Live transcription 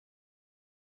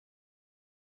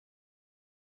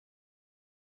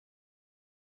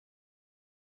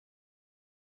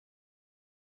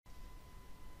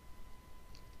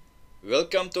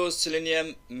Welcome to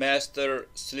Selenium Master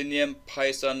Selenium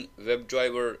Python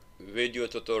Webdriver video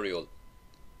tutorial.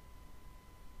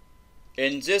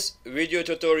 In this video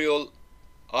tutorial,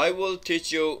 I will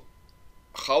teach you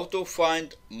how to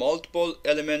find multiple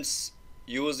elements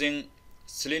using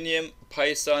Selenium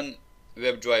Python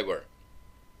Webdriver.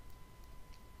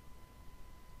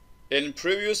 In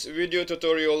previous video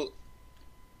tutorial,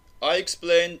 I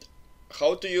explained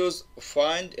how to use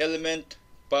find element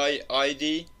by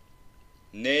ID,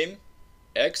 name,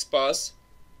 XPath,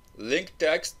 link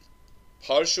text,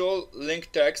 partial link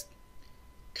text,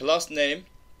 class name,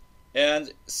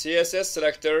 and CSS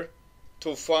selector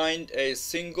to find a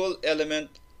single element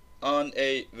on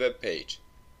a web page.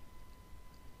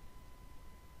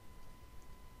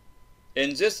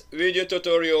 In this video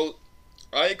tutorial,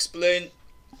 I explain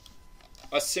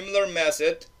a similar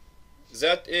method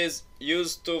that is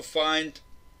used to find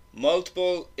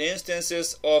multiple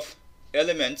instances of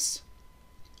elements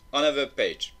on a web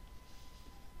page.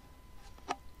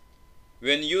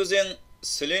 When using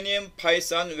Selenium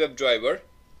Python WebDriver,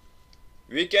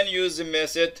 we can use the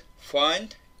method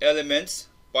find elements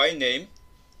by name,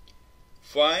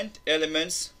 find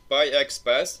elements by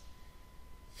XPath,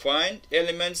 find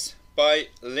elements by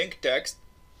link text,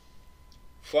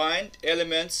 find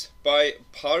elements by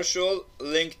partial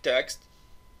link text,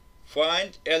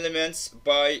 find elements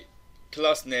by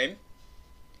class name,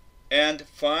 and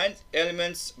find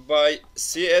elements by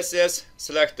CSS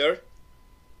selector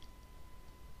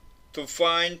to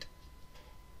find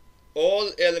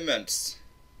all elements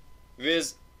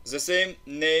with the same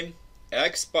name,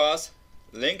 XPath,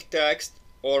 link text,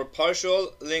 or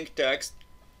partial link text,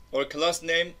 or class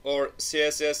name, or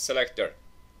CSS selector.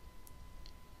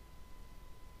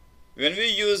 When we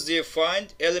use the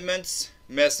find elements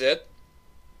method,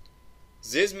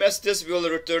 these methods will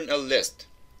return a list.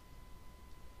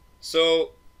 So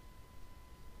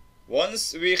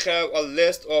once we have a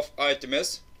list of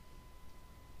items,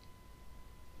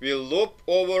 we loop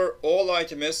over all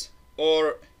items,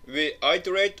 or we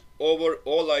iterate over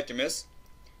all items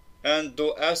and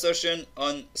do assertion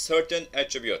on certain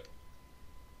attribute.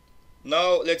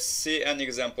 Now let's see an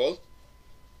example.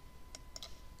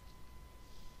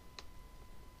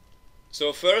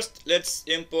 So first, let's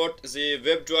import the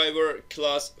WebDriver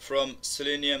class from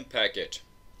Selenium package.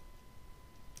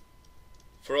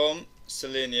 From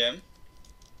Selenium,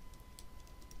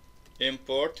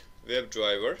 import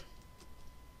WebDriver.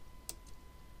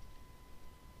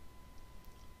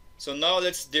 So now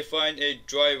let's define a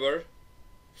driver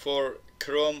for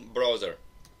Chrome browser.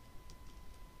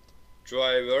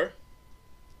 Driver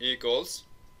equals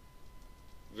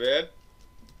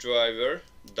WebDriver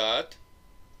dot.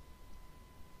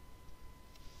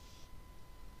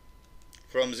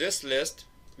 From this list,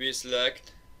 we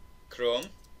select Chrome.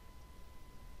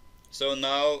 So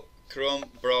now Chrome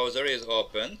browser is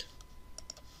opened.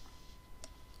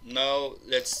 Now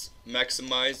let's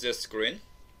maximize the screen.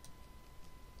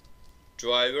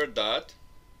 Driver dot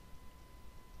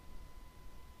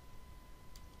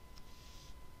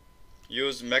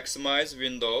use maximize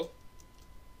window.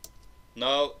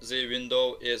 Now the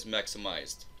window is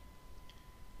maximized.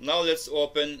 Now let's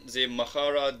open the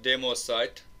Mahara demo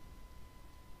site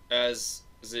as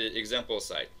the example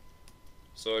site.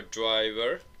 So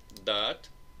driver dot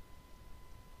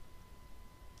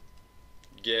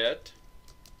get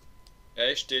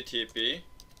http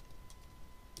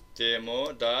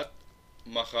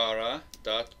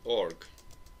demo.mahara.org.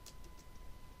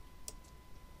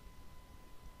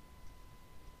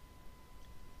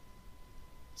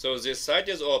 So this site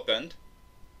is opened.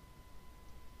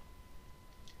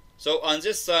 So on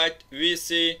this site we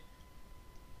see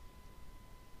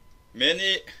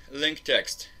many link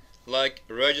text like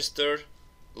register,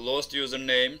 lost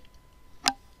username,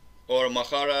 or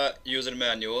Mahara user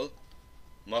manual,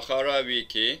 Mahara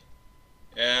wiki,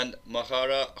 and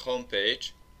Mahara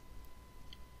homepage.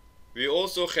 We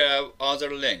also have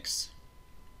other links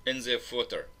in the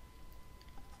footer.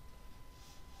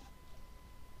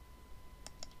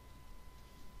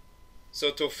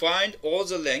 So to find all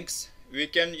the links, we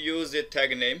can use the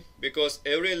tag name because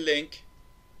every link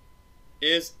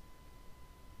is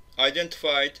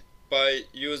identified by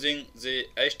using the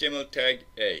HTML tag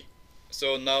A.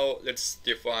 So now let's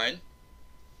define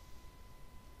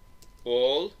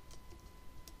all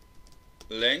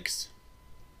links.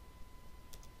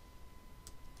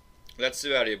 Let's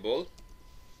variable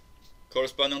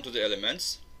corresponding to the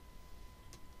elements.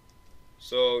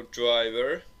 So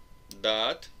driver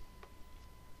dot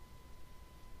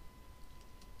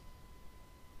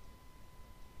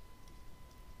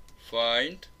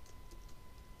find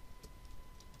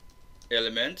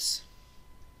elements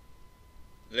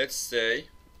let's say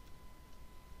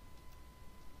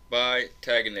by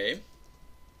tag name.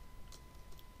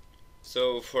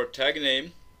 So for tag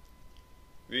name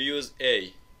we use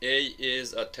A. A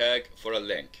is a tag for a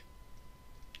link.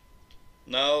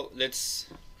 Now let's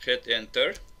hit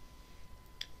enter.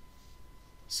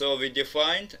 So we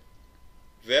defined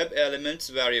web elements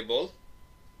variable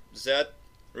that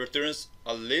returns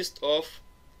a list of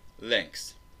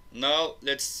links. Now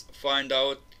let's find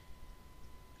out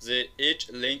the each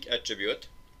link attribute.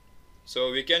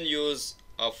 So we can use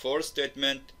a for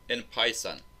statement in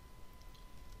Python.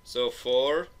 So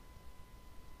for,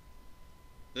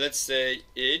 let's say,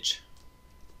 each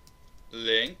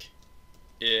link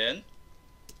in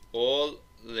all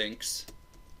links.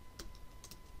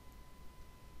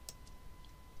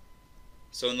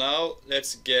 So now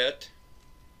let's get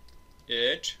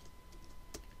each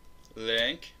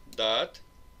link dot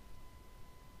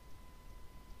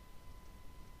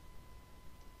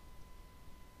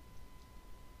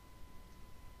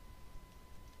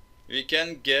we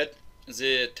can get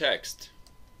the text.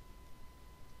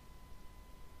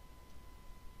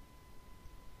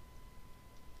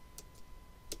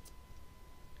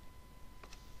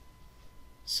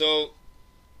 So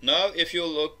now if you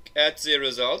look at the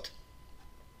result,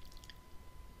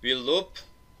 we loop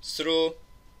through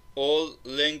all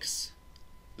links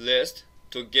list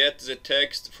to get the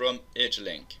text from each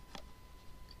link.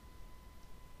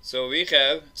 So we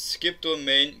have skip to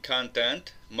main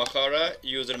content, Mahara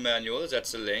user manual,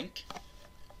 that's a link,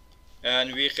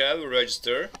 and we have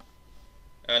register,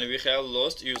 and we have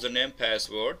lost username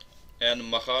password, and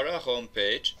Mahara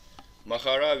homepage,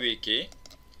 Mahara wiki,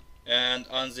 and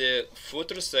on the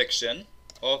footer section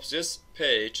of this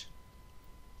page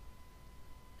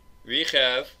we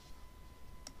have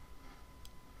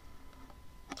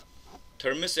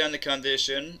terms and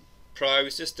condition,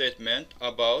 privacy statement,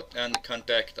 about, and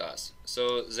contact us.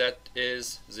 So that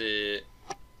is the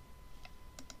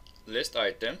list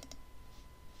item.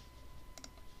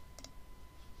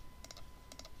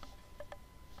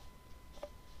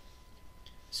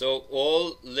 So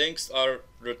all links are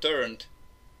returned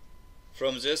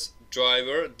from this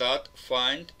driver dot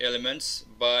find elements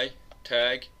by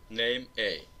tag name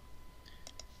A.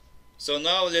 So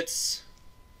now let's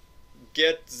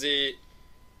get the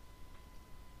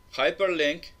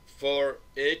hyperlink for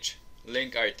each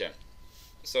link item.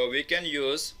 So we can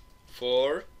use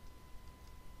for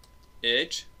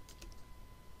each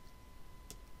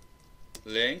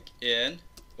link in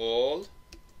all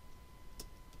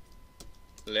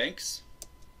links.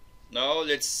 Now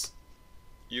let's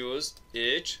use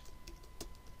each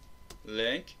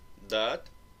link dot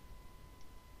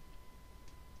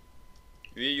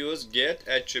we use get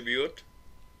attribute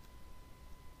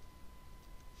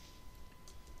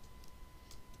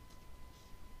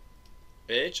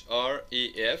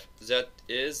href, that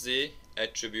is the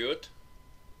attribute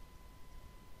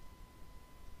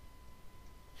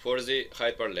for the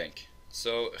hyperlink.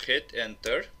 So hit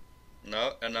enter.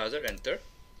 Now another enter.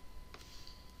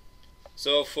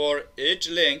 So for each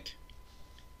link,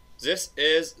 this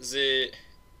is the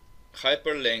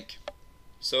hyperlink.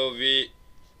 So we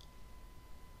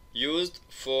used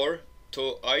for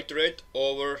to iterate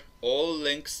over all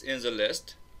links in the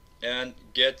list and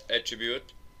get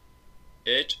attribute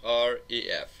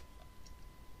href.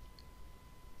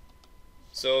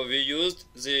 So we used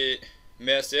the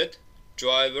method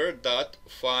driver dot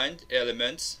find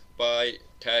elements by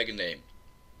tag name.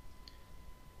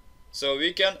 So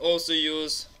we can also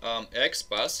use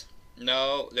XPath.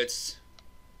 Now let's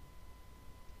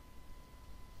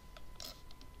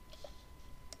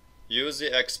use the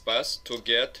XPath to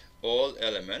get all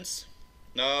elements.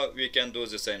 Now we can do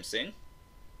the same thing.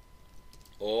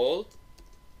 All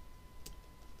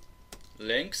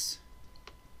links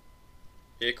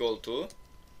equal to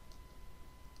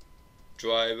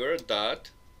driver dot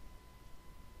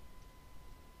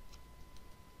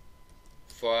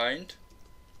find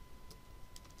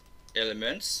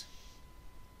elements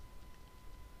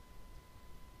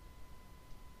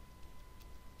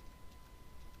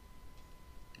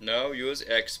now use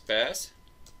XPath,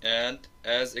 and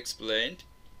as explained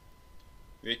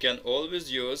we can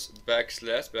always use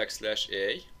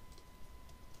 \\a.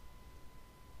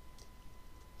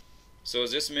 So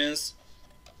this means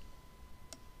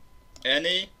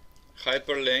any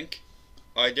hyperlink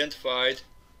identified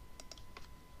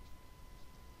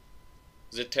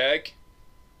the tag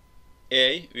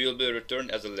A will be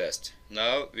returned as a list.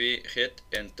 Now we hit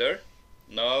enter.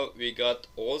 Now we got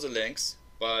all the links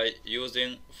by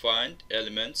using find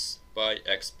elements by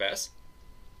XPath.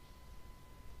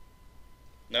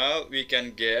 Now we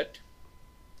can get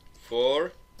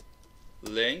for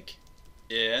link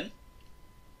in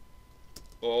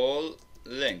all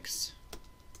links.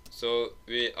 So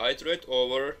we iterate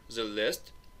over the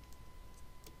list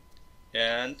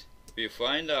and we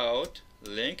find out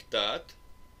link dot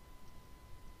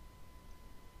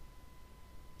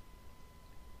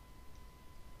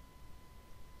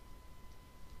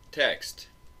text,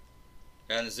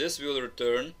 and this will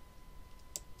return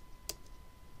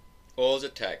all the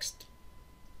text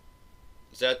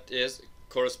that is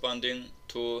corresponding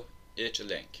to each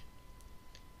link.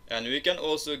 And we can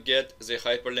also get the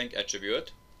hyperlink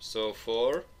attribute. So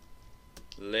for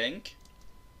link,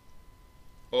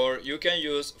 or you can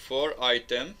use for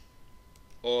item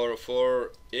or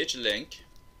for each link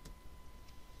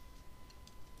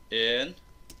in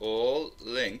all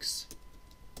links.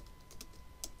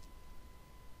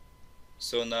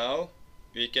 So now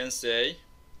we can say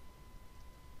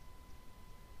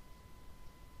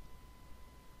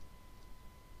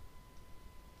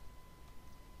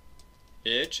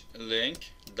each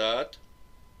link dot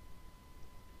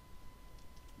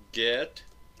get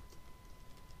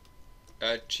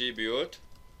attribute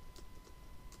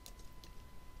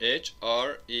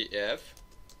href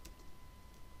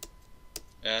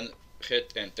and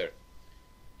hit enter.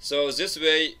 So this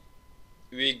way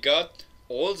we got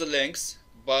all the links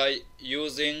by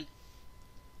using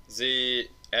the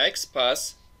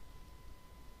XPath,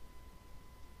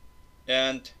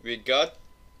 and we got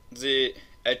the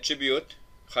attribute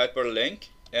hyperlink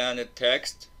and the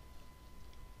text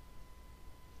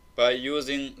by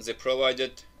using the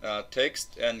provided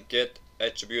text and get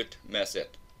attribute method.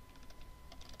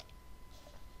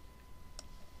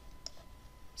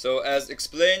 So as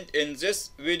explained in this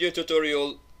video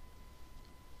tutorial,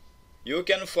 you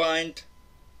can find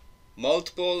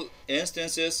multiple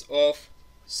instances of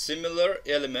similar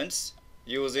elements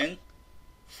using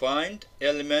find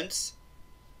elements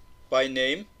by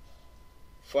name,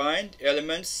 find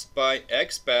elements by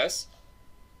XPath,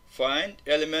 find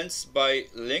elements by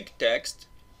link text,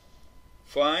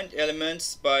 find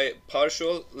elements by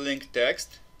partial link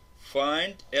text,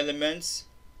 find elements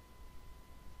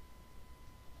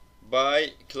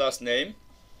by class name,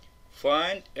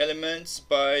 find elements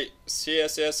by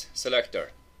CSS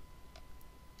selector,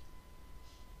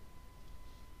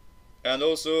 and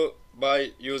also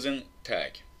by using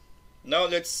tag. Now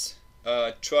let's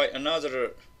try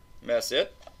another method.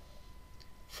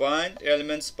 Find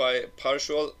elements by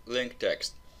partial link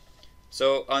text.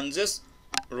 So on this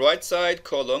right side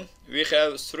column we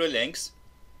have 3 links: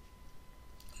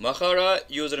 Mahara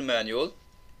user manual,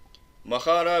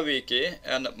 Mahara wiki,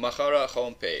 and Mahara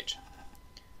homepage.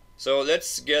 So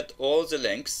let's get all the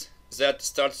links that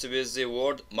starts with the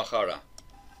word Mahara.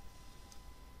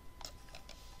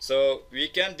 So we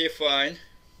can define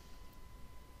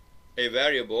a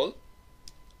variable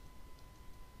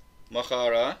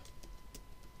Mahara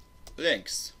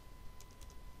links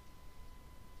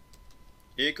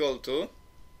equal to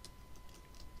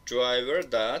driver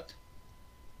dot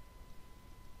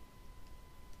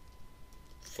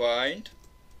find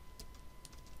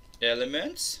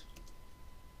elements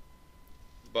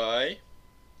by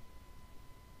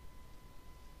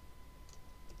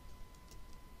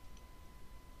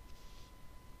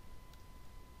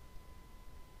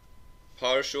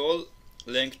partial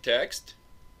link text.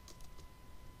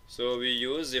 So we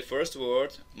use the first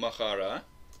word Mahara.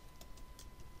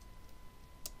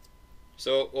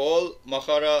 So all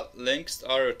Mahara links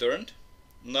are returned.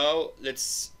 Now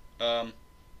let's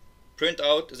print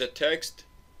out the text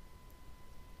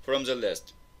from the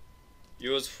list.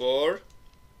 Use for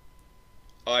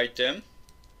item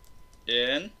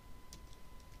in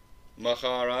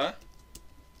Mahara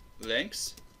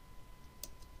links.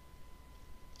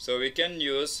 So we can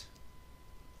use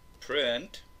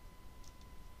print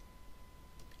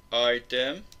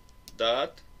item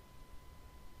dot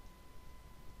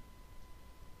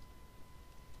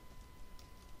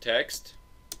text.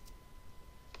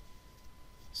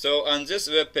 So on this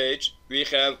web page we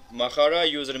have Mahara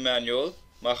user manual,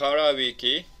 Mahara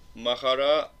wiki,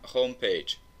 Mahara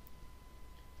homepage.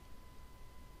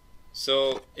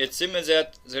 So it seems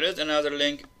that there is another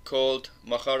link called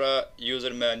Mahara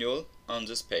user manual on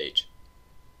this page.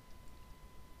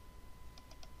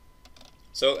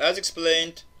 So as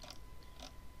explained,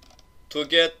 to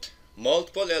get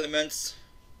multiple elements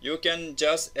you can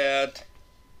just add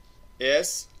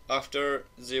s after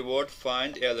the word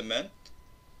find element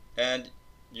and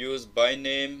use by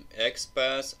name,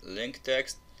 XPath, link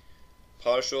text,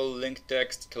 partial link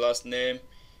text, class name,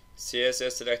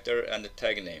 CSS selector, and the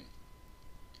tag name.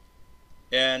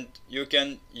 And you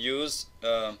can use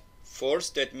a for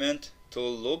statement to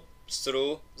loop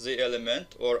through the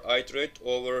element or iterate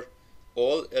over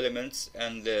all elements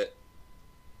and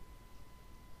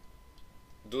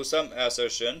do some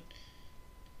assertion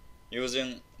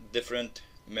using different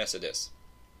methods.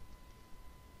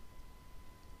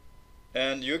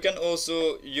 And you can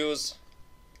also use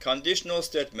conditional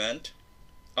statement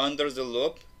under the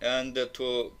loop and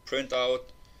to print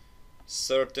out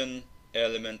certain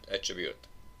element attribute.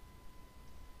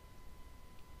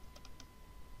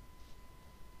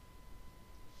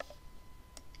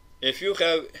 If you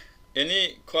have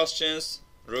any questions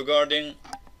regarding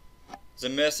the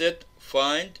method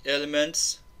find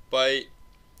elements by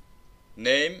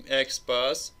name,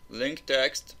 XPath, link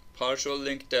text, partial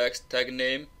link text, tag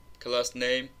name, class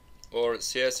name, or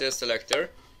CSS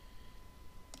selector,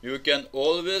 you can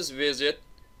always visit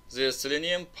the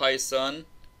Selenium Python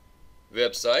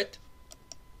website.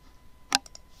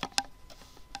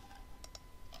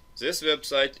 This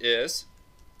website is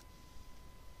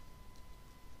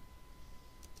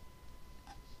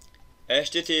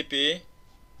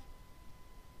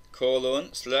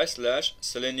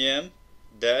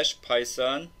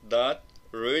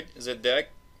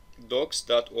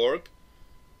http://selenium-python.readthedocs.org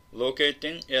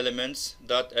locating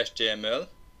elements.html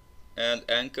and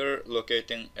anchor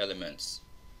locating elements.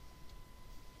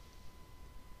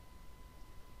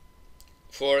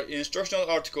 For instructional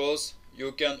articles,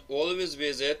 you can always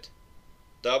visit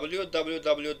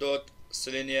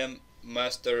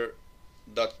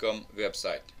www.seleniummaster.com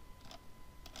website.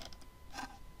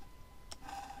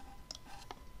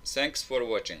 Thanks for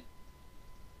watching.